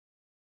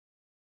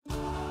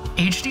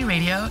HD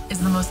radio is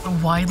the most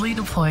widely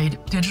deployed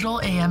digital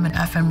AM and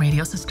FM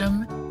radio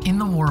system in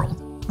the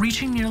world,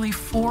 reaching nearly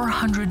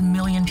 400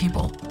 million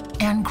people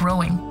and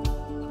growing.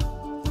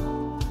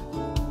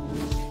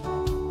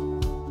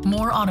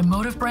 More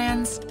automotive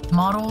brands,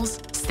 models,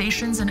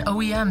 stations, and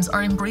OEMs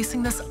are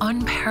embracing this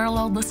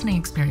unparalleled listening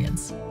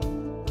experience.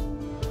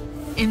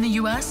 In the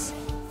US,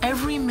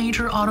 every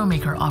major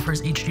automaker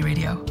offers HD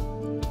radio.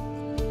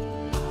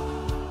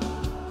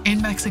 In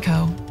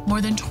Mexico,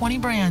 more than 20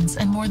 brands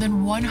and more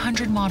than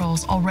 100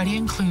 models already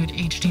include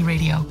HD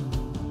radio,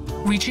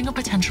 reaching a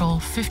potential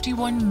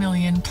 51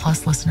 million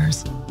plus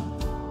listeners.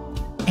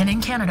 And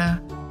in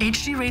Canada,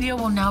 HD radio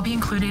will now be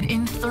included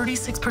in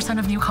 36%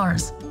 of new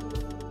cars.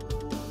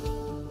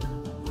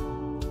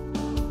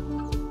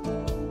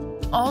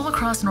 All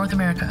across North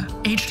America,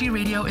 HD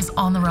radio is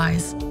on the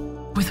rise,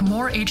 with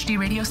more HD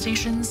radio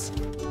stations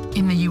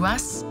in the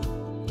US,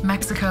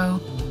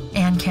 Mexico,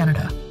 and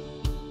Canada.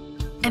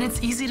 And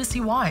it's easy to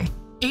see why.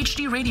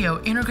 HD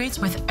radio integrates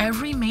with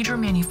every major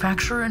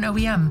manufacturer and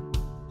OEM,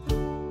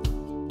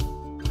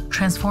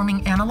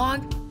 transforming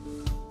analog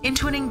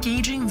into an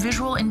engaging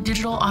visual and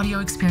digital audio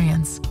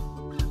experience,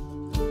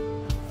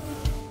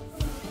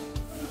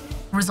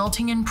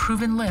 resulting in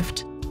proven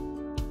lift,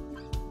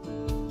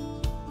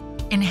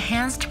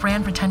 enhanced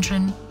brand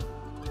retention,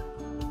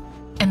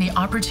 and the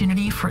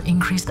opportunity for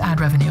increased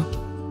ad revenue.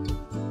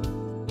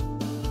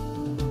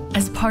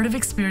 As part of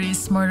Xperi's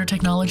smarter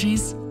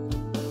technologies,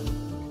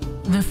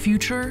 the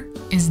future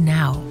is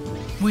now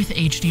with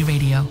HD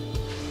radio.